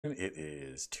It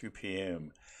is 2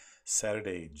 p.m.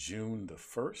 Saturday, June the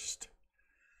 1st,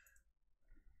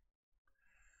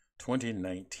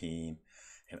 2019,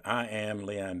 and I am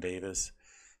Leon Davis,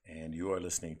 and you are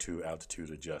listening to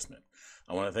Altitude Adjustment.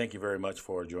 I want to thank you very much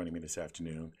for joining me this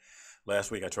afternoon.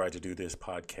 Last week I tried to do this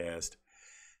podcast,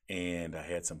 and I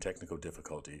had some technical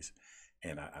difficulties,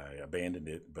 and I abandoned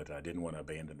it, but I didn't want to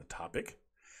abandon the topic,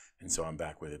 and so I'm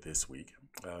back with it this week.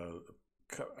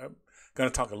 I'm going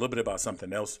to talk a little bit about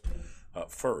something else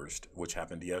first, which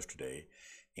happened yesterday,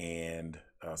 and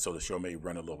so the show may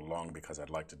run a little long because I'd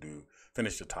like to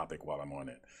finish the topic while I'm on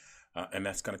it, and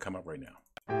that's going to come up right now.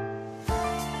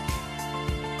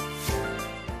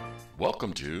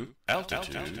 Welcome to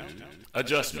Altitude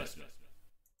Adjustment.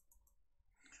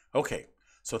 Okay,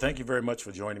 so thank you very much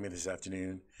for joining me this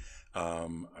afternoon. I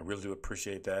really do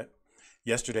appreciate that.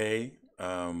 Yesterday,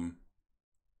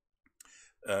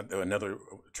 another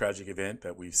tragic event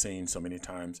that we've seen so many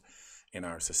times in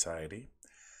our society,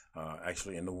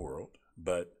 actually in the world,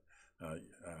 but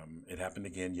it happened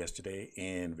again yesterday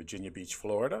in Virginia Beach,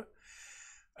 Florida.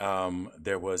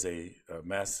 There was a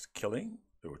mass killing.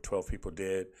 There were 12 people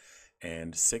dead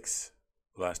and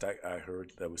last I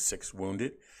heard, there was 6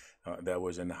 wounded that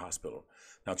was in the hospital.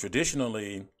 Now,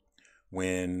 traditionally,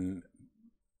 when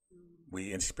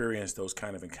we experience those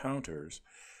kind of encounters,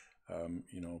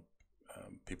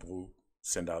 people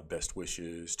send out best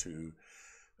wishes to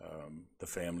the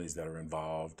families that are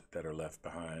involved, that are left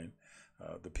behind,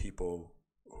 the people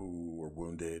who were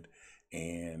wounded,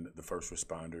 and the first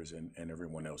responders and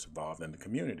everyone else involved in the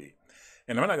community.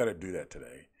 And I'm not going to do that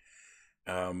today.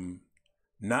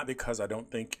 Not because I don't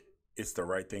think it's the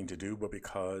right thing to do, but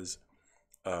because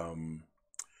I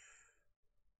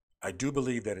do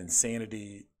believe that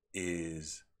insanity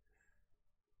is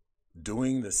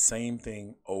doing the same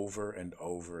thing over and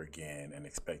over again and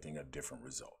expecting a different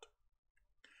result.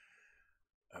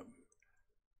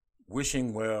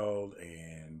 Wishing well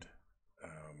and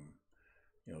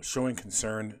showing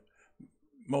concern.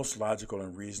 Most logical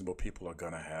and reasonable people are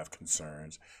going to have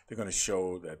concerns. They're going to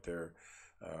show that their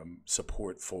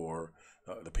support for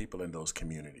the people in those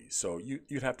communities. So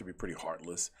you'd have to be pretty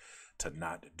heartless to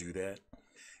not do that.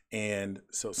 And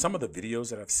so some of the videos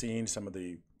that I've seen,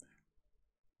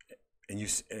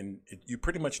 you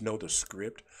pretty much know the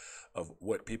script of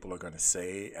what people are going to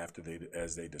say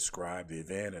as they describe the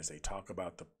event, as they talk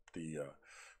about the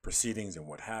proceedings and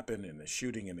what happened and the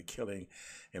shooting and the killing,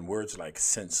 and words like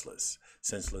senseless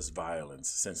violence,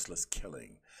 senseless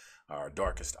killing, our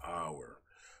darkest hour.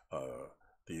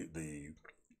 The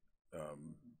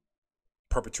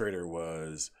perpetrator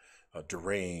was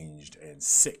deranged and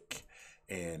sick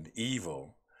and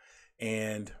evil,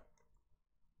 and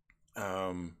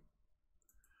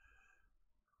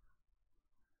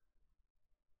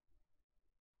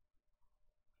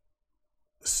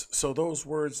so those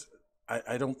words,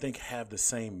 I don't think have the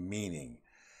same meaning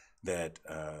that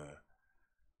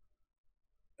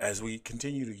as we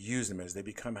continue to use them, as they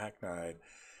become hackneyed,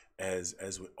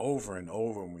 as we over and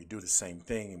over, and we do the same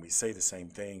thing and we say the same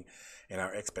thing, and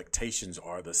our expectations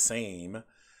are the same,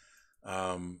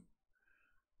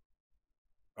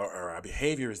 or our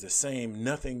behavior is the same,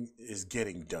 nothing is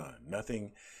getting done.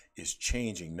 Nothing is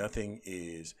changing. Nothing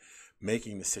is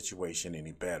making the situation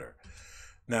any better.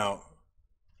 Now,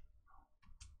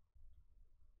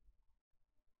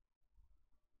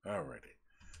 alrighty.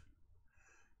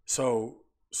 So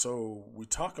we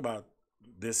talk about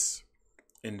this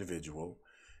individual,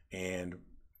 and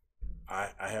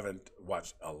I haven't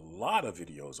watched a lot of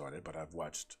videos on it, but I've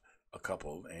watched a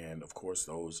couple, and of course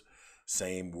those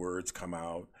same words come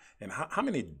out. And how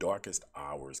many darkest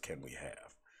hours can we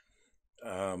have?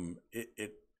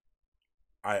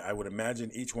 I would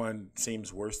imagine each one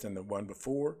seems worse than the one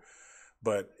before,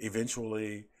 but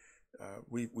eventually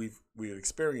we've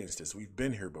experienced this. We've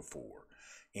been here before,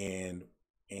 and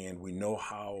we know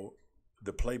how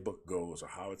the playbook goes, or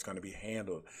how it's going to be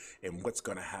handled, and what's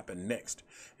going to happen next,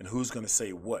 and who's going to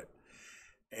say what.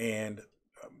 And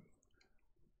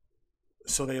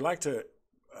so they like to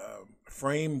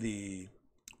frame the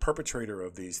perpetrator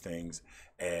of these things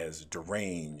as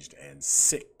deranged and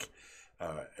sick,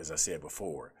 as I said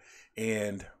before.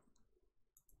 And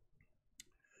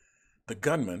the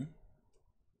gunman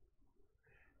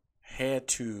had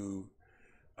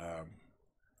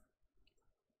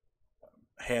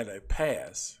a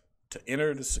pass to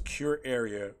enter the secure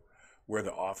area where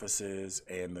the offices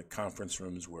and the conference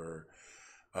rooms were.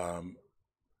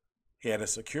 He had a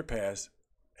secure pass,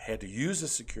 had to use the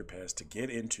secure pass to get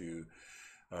into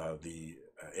the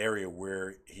area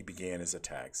where he began his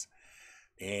attacks.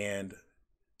 And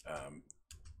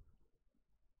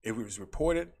it was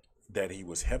reported that he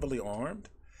was heavily armed.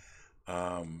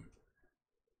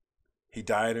 He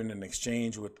died in an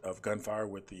exchange of gunfire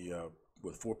with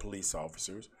 4 police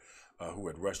officers who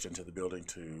had rushed into the building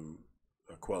to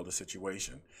quell the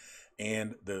situation.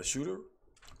 And the shooter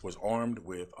was armed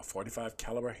with a .45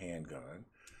 caliber handgun,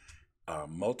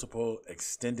 multiple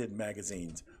extended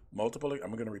magazines, I'm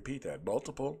going to repeat that,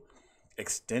 multiple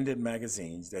extended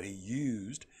magazines that he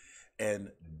used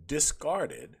and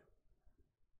discarded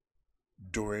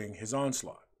during his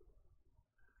onslaught.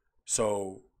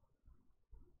 So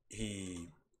he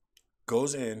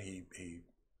goes in, he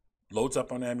loads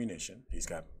up on ammunition. He's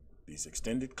got these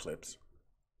extended clips.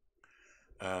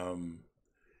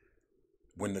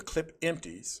 When the clip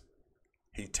empties,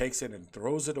 he takes it and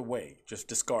throws it away, just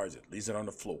discards it, leaves it on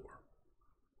the floor.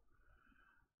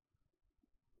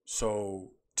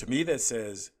 So to me, that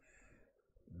says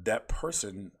that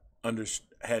person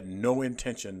had no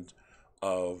intention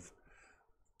of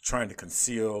trying to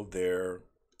conceal their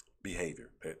behavior.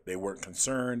 They weren't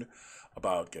concerned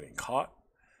about getting caught.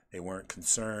 They weren't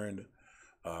concerned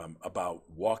about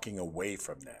walking away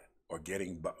from that or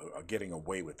getting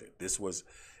away with it. This was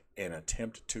an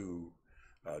attempt to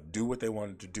do what they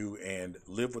wanted to do and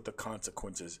live with the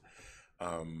consequences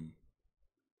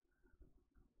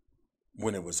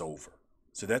when it was over.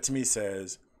 So that to me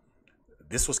says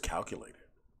this was calculated.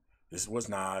 This was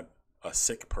not a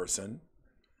sick person.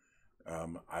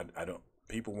 I don't.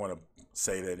 People want to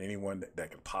say that anyone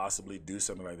that could possibly do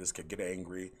something like this could get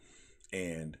angry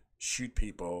and shoot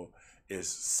people is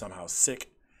somehow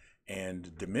sick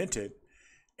and demented.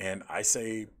 And I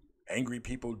say angry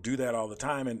people do that all the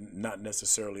time and not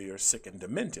necessarily are sick and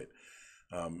demented.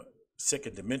 Sick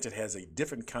and demented has a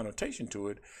different connotation to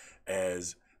it,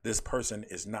 as this person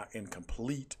is not in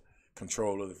complete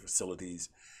control of the facilities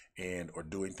and or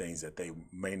doing things that they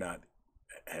may not,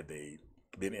 had they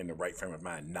been in the right frame of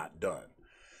mind, not done.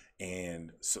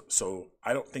 And so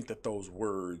I don't think that those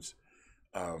words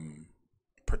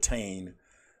pertain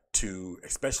to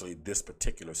especially this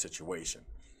particular situation.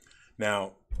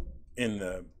 Now, in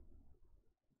the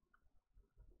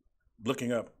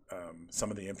looking up some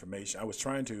of the information, I was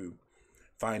trying to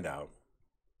find out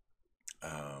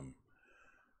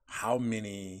how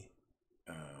many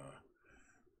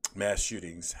mass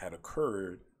shootings had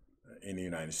occurred in the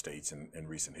United States in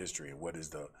recent history, and what is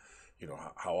the,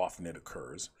 how often it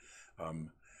occurs.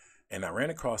 And I ran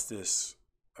across this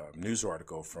news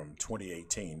article from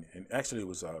 2018, and actually it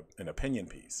was an opinion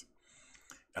piece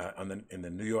in the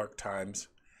New York Times,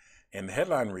 and the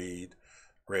headline read,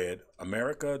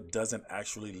 "America doesn't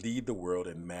actually lead the world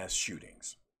in mass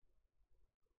shootings."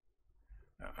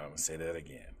 Now, I'm going to say that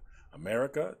again.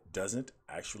 America doesn't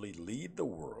actually lead the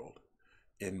world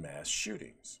in mass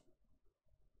shootings.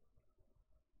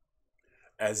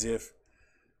 As if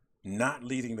not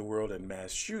leading the world in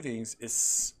mass shootings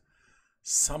is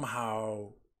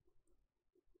somehow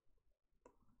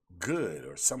good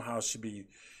or somehow should be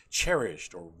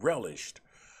cherished or relished.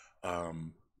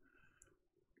 Alrighty.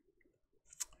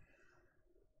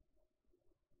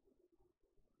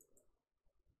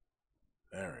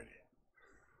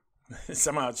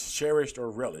 Somehow cherished or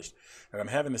relished. And I'm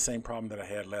having the same problem that I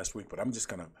had last week, but I'm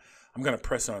gonna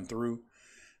press on through.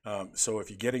 So if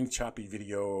you're getting choppy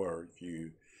video or if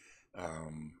you,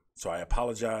 so I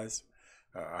apologize.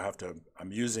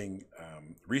 I'm using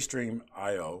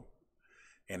Restream.io,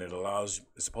 and it's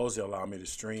supposed to allow me to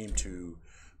stream to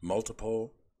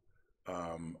multiple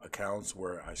accounts,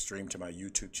 where I stream to my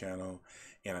YouTube channel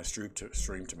and I stream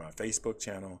to my Facebook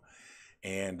channel.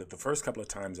 And the first couple of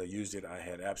times I used it, I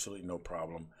had absolutely no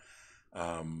problem,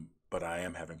 but I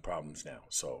am having problems now.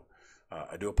 So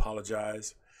I do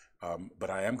apologize,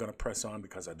 but I am going to press on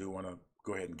because I do want to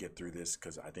go ahead and get through this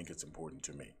because I think it's important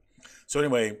to me. So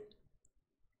anyway,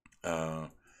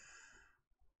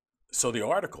 so the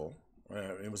article,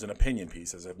 it was an opinion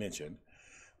piece, as I mentioned,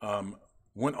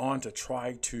 went on to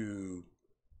try to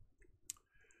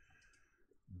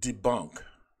debunk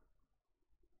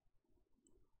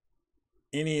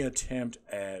any attempt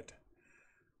at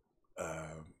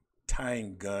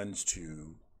tying guns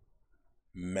to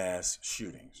mass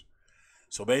shootings.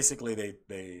 So basically,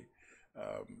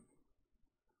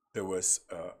 there was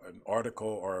an article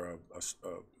or a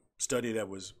study that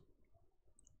was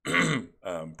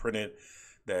printed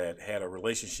that had a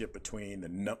relationship between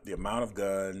the amount of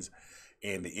guns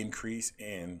and the increase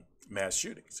in mass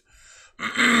shootings.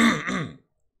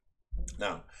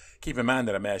 Now, keep in mind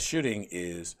that a mass shooting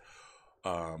is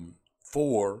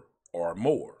 4 or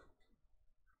more.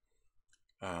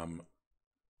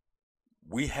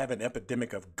 We have an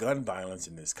epidemic of gun violence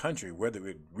in this country, whether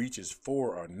it reaches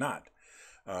 4 or not.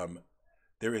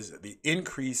 there is the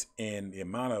increase in the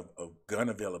amount of gun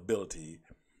availability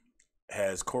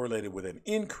has correlated with an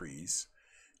increase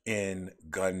in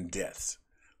gun deaths,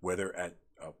 whether at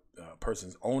a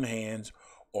person's own hands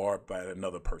or by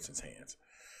another person's hands.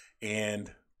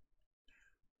 And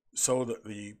so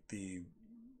the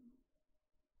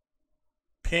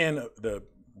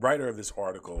writer of this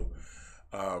article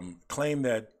claimed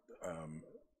that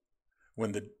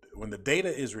when the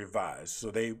data is revised,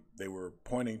 so they were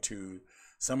pointing to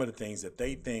some of the things that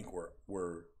they think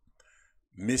were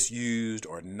misused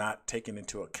or not taken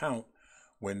into account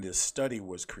when this study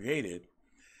was created,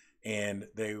 and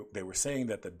they were saying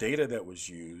that the data that was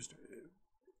used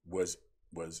was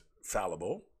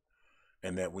fallible,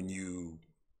 and that when you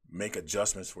make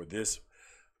adjustments for this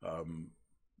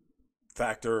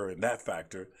factor and that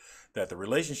factor, that the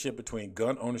relationship between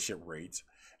gun ownership rates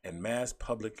and mass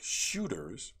public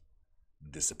shooters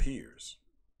disappears.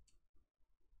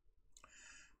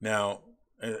 Now,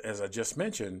 as I just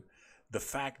mentioned, the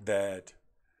fact that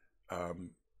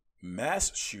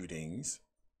mass shootings,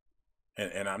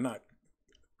 and I'm not,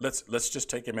 let's just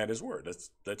take him at his word.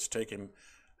 Let's take him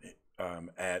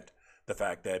at the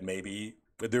fact that maybe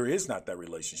there is not that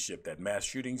relationship, that mass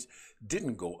shootings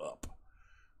didn't go up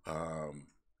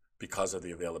because of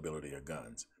the availability of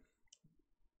guns,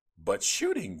 but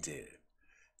shooting did.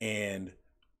 And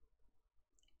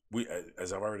we,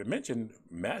 as I've already mentioned,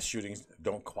 mass shootings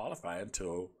don't qualify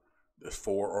until there's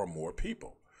 4 or more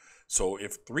people. So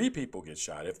if 3 people get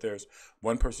shot, if there's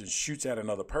one person shoots at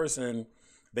another person,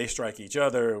 they strike each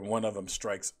other, and one of them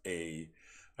strikes an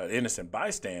innocent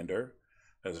bystander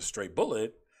as a stray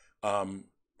bullet,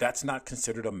 that's not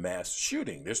considered a mass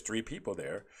shooting. There's 3 people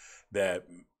there that,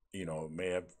 you know, may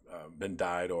have been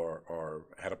died or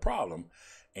had a problem,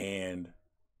 and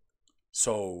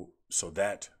so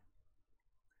that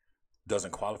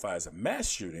doesn't qualify as a mass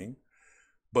shooting,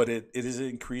 but it is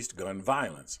increased gun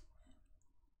violence.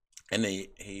 And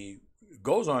he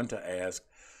goes on to ask,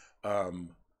 how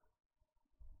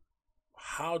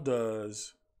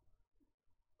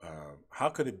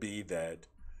could it be that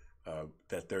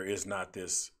there is not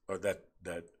this, or that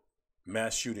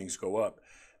mass shootings go up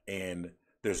and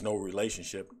there's no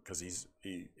relationship, because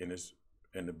in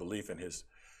the belief in his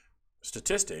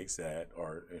statistics that,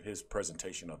 or in his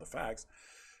presentation of the facts,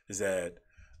 is that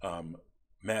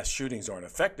mass shootings aren't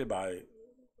affected by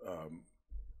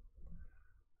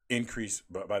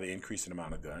by the increase in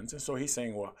amount of guns. And so he's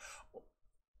saying, well,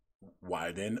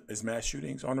 why then is mass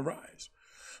shootings on the rise?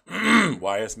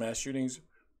 Why is mass shootings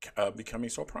becoming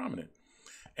so prominent?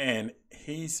 And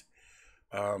he's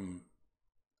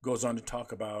goes on to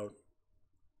talk about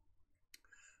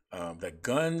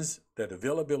that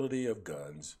availability of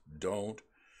guns don't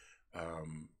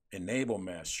enable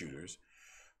mass shooters.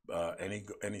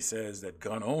 And he says that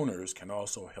gun owners can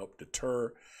also help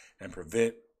deter and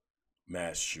prevent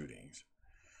mass shootings.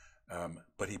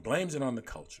 But he blames it on the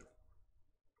culture.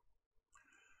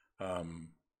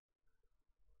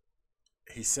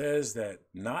 He says that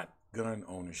not gun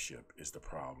ownership is the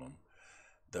problem.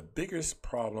 The biggest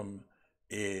problem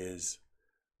is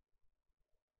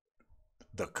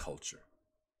the culture.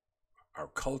 Our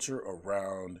culture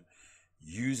around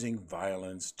using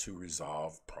violence to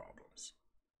resolve problems.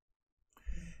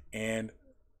 And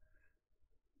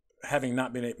having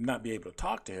not be able to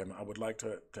talk to him, I would like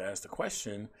to ask the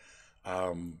question: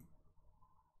 how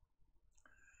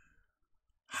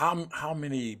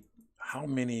many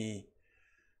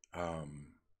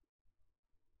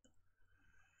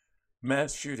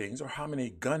mass shootings, or how many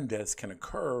gun deaths can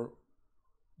occur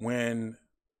when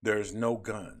there's no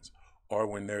guns, or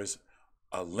when there's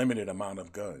a limited amount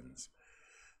of guns?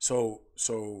 So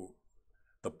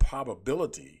the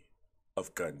probability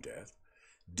of gun death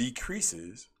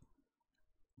decreases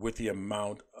with the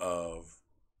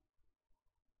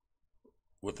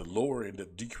lowering, the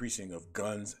decreasing of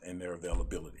guns and their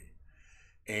availability.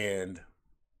 And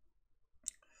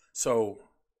so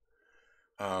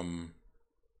I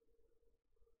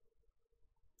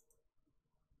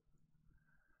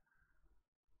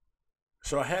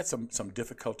had some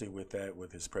difficulty with that,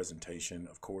 with his presentation,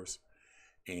 of course,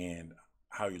 and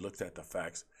how he looked at the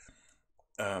facts.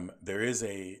 There is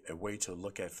a way to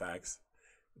look at facts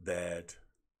that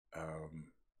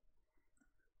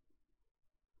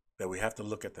we have to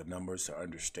look at the numbers to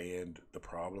understand the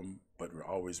problem, but we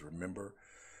always remember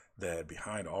that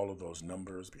behind all of those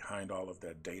numbers, behind all of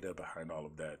that data, behind all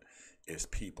of that is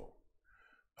people.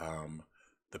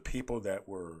 The people that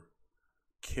were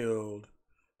killed,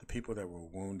 the people that were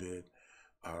wounded.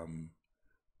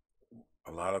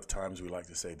 A lot of times we like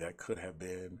to say that could have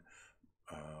been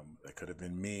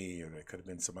me, or that could have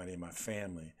been somebody in my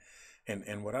family.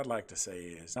 And what I'd like to say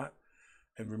is not,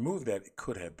 and remove that it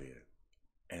could have been,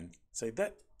 and say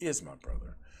that is my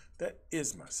brother, that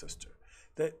is my sister,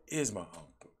 that is my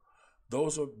uncle.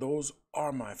 Those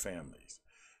are my families,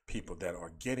 people that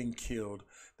are getting killed,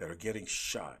 that are getting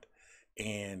shot,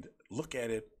 and look at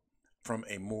it from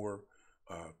a more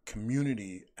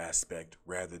community aspect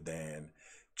rather than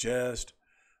just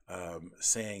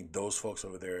saying those folks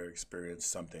over there experienced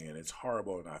something and it's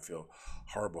horrible and I feel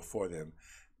horrible for them.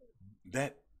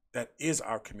 That is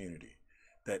our community.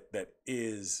 That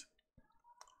is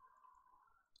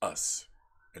us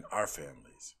and our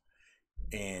families.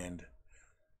 And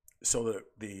so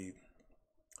the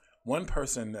one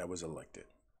person that was elected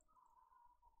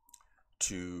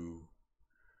to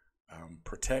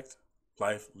protect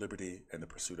life, liberty, and the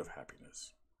pursuit of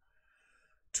happiness,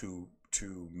 to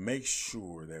make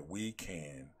sure that we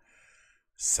can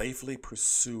safely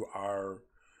pursue our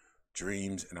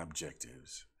dreams and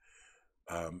objectives,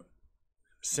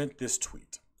 sent this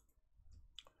tweet.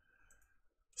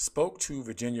 Spoke to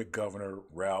Virginia Governor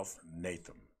Ralph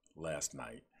Northam last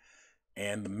night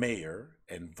and the mayor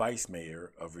and vice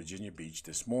mayor of Virginia Beach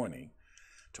this morning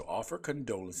to offer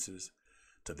condolences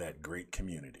to that great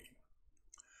community.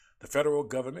 The federal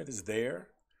government is there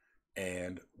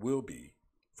and will be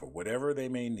for whatever they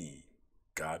may need.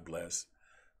 God bless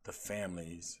the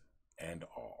families and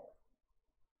all.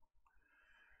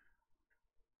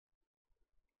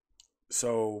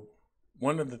 So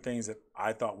one of the things that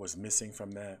I thought was missing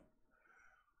from that,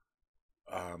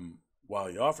 while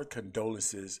he offered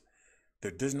condolences,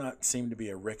 there does not seem to be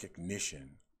a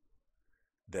recognition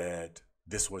that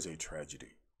this was a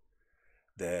tragedy,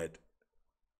 that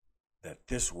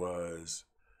this was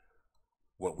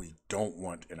what we don't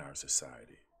want in our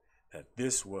society, that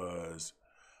this was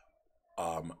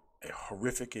a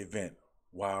horrific event.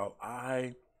 While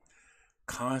I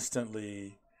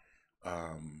constantly,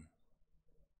 I'm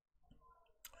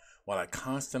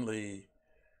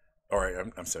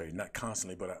sorry, not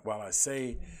constantly, but while I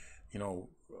say,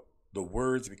 the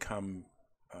words become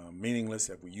meaningless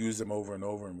if we use them over and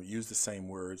over and we use the same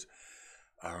words,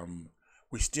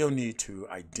 we still need to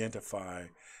identify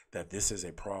that this is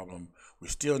a problem. We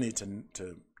still need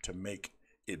to make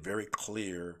it very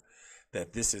clear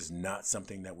that this is not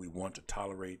something that we want to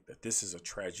tolerate, that this is a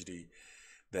tragedy,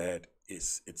 that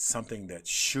it's something that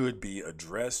should be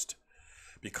addressed,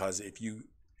 because if you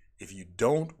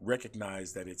don't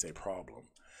recognize that it's a problem,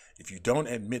 if you don't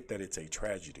admit that it's a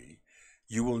tragedy,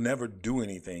 you will never do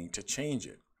anything to change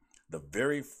it. The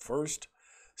very first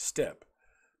step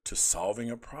to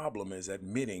solving a problem is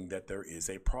admitting that there is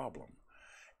a problem.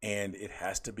 And it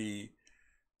has to be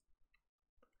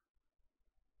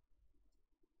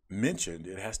mentioned.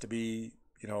 It has to be,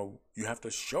 you have to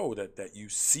show that you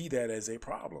see that as a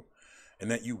problem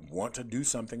and that you want to do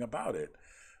something about it.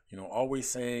 Always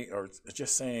saying, or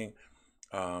just saying,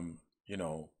 I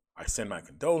send my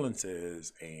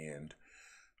condolences and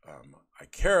I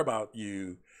care about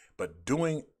you, but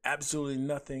doing absolutely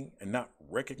nothing and not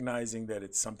recognizing that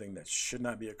it's something that should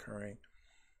not be occurring,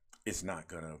 it's not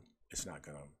gonna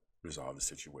resolve the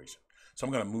situation. So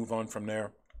I'm gonna move on from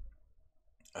there.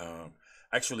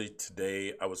 Actually,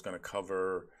 today I was gonna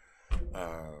cover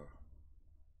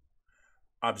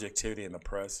objectivity in the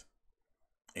press,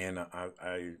 and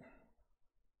I'm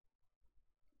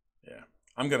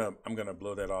gonna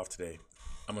blow that off today.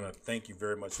 I'm gonna thank you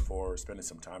very much for spending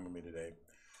some time with me today.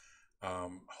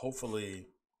 Hopefully,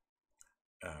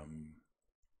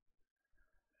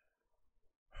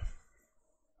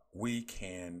 we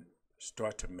can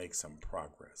start to make some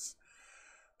progress.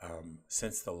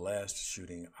 Since the last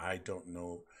shooting, I don't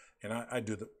know, and I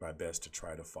do my best to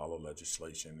try to follow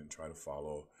legislation and try to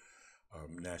follow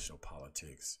national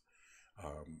politics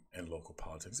and local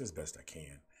politics as best I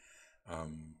can.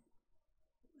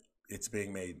 It's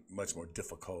being made much more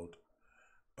difficult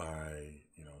by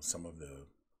some of the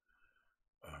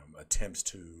attempts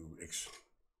to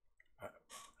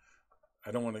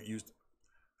I don't want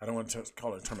to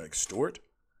call it a term extort,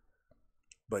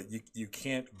 but you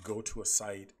can't go to a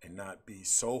site and not be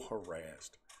so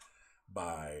harassed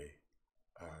by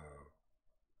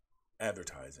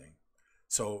advertising.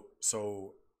 So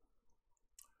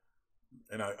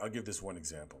and I'll give this one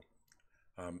example.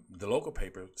 The local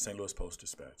paper, St. Louis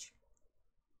Post-Dispatch,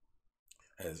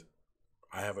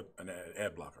 I have an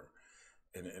ad blocker.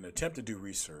 In an attempt to do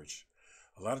research,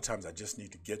 a lot of times I just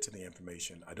need to get to the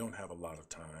information. I don't have a lot of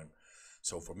time.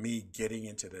 So for me, getting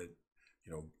into the,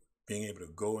 being able to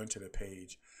go into the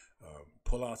page,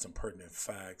 pull out some pertinent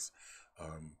facts,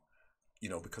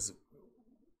 because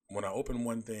when I open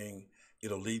one thing,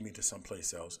 it'll lead me to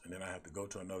someplace else, and then I have to go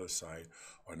to another site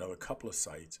or another couple of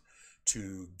sites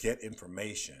to get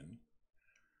information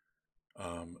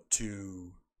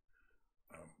to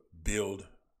build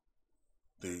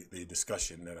the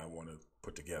discussion that I want to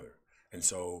put together. And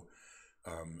so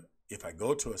if I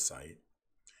go to a site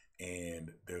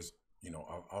and there's,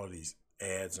 all of these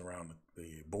ads around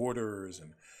the borders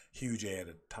and huge ad at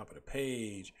the top of the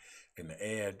page, and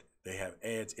they have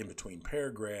ads in between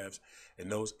paragraphs,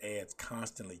 and those ads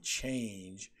constantly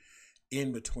change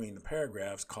in between the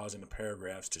paragraphs, causing the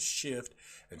paragraphs to shift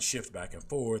back and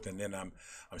forth. And then I'm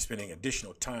spending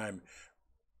additional time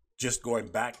just going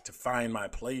back to find my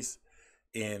place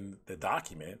in the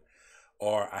document,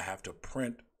 or I have to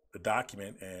print the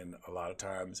document. And a lot of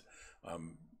times,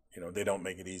 they don't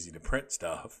make it easy to print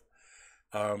stuff.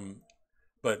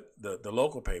 But the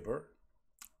local paper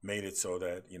made it so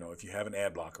that, if you have an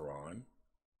ad blocker on,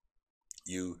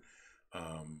 you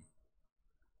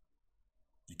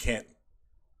can't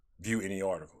view any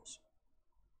articles.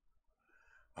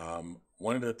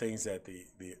 One of the things that the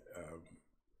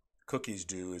cookies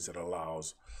do is it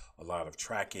allows a lot of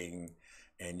tracking,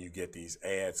 and you get these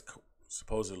ads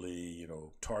supposedly,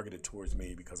 targeted towards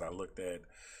me because I looked at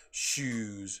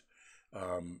shoes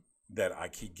that I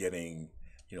keep getting,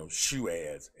 shoe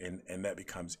ads, and that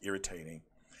becomes irritating.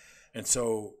 And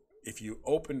so if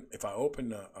I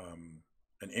open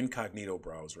an incognito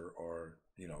browser, or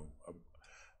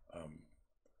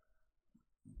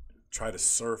try to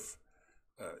surf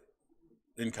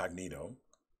incognito,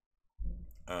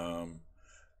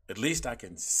 at least I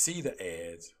can see the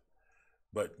ads,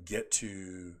 but get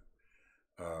to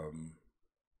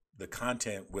the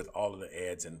content with all of the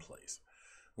ads in place.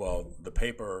 Well, the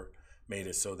paper made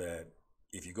it so that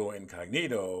if you go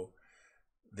incognito,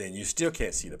 then you still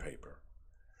can't see the paper.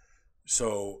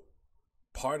 So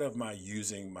part of my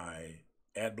using my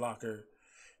ad blocker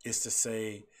is to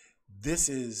say, this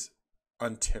is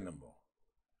untenable.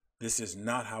 This is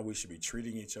not how we should be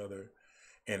treating each other.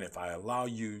 And if I allow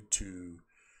you to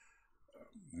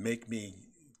make me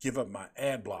give up my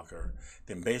ad blocker,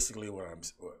 then basically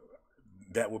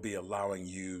that will be allowing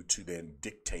you to then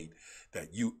dictate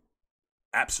that you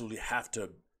absolutely have to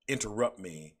interrupt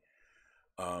me.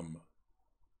 I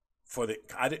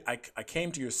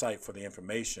came to your site for the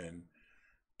information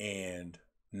and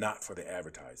not for the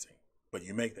advertising. But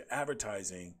you make the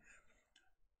advertising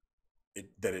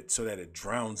so that it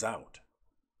drowns out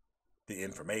the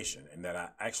information, and that I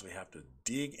actually have to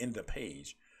dig into the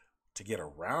page to get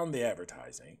around the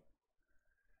advertising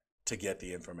to get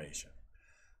the information.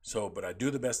 So, but I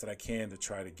do the best that I can to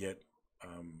try to get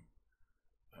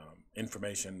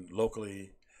information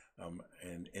locally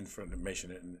and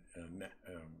information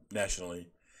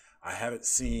nationally. I haven't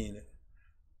seen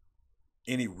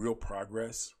any real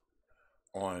progress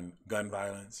on gun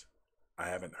violence. I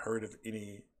haven't heard of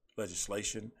any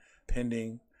legislation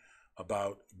pending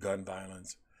about gun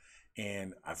violence.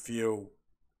 And I feel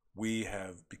we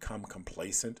have become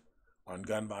complacent on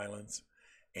gun violence.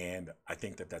 And I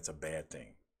think that that's a bad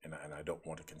thing. And I don't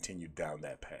want to continue down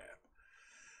that path.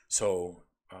 So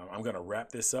I'm going to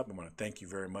wrap this up. I'm going to thank you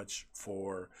very much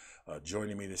for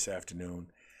joining me this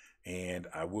afternoon. And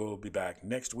I will be back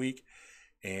next week.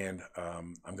 And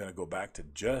I'm going to go back to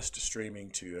just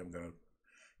streaming I'm going to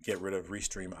get rid of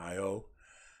Restream.io.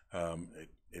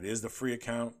 It is the free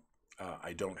account.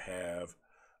 I don't have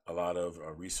a lot of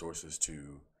resources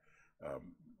to,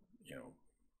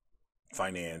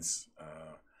 finance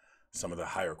some of the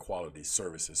higher quality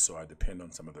services. So I depend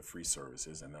on some of the free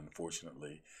services, and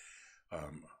unfortunately,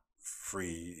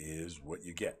 free is what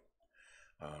you get,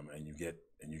 and you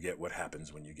get what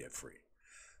happens when you get free.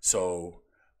 So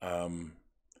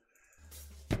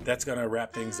that's gonna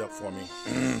wrap things up for me.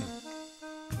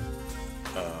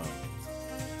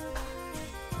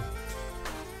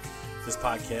 This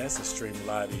podcast is streamed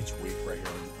live each week right here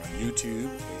on YouTube,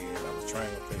 and I was trying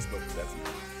on Facebook, but that's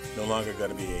no longer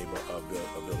going to be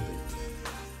ability.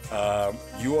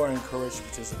 You are encouraged to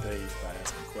participate by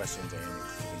asking questions and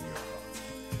giving your thoughts.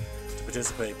 To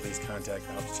participate, please contact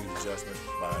Altitude Adjustment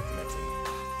by connecting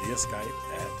via Skype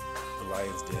at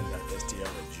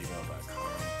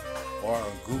thelionsden.stl@gmail.com or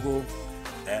on Google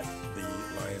at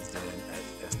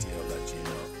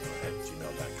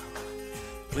thelionsden@stl.gmail.com.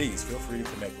 Please feel free to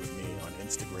connect with me on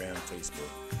Instagram,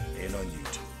 Facebook, and on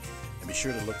YouTube. And be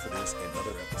sure to look for this and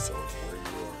other episodes where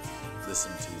you are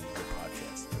listening to your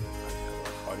podcast. I have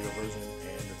an audio version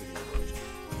and the video version.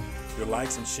 Your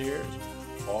likes and shares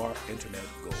are internet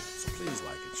gold. So please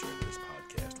like and share this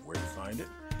podcast where you find it.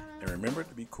 And remember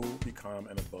to be cool, be calm,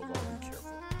 and above all, be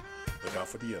careful. Look out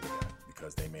for the other guy,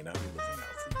 because they may not be looking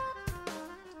out for you.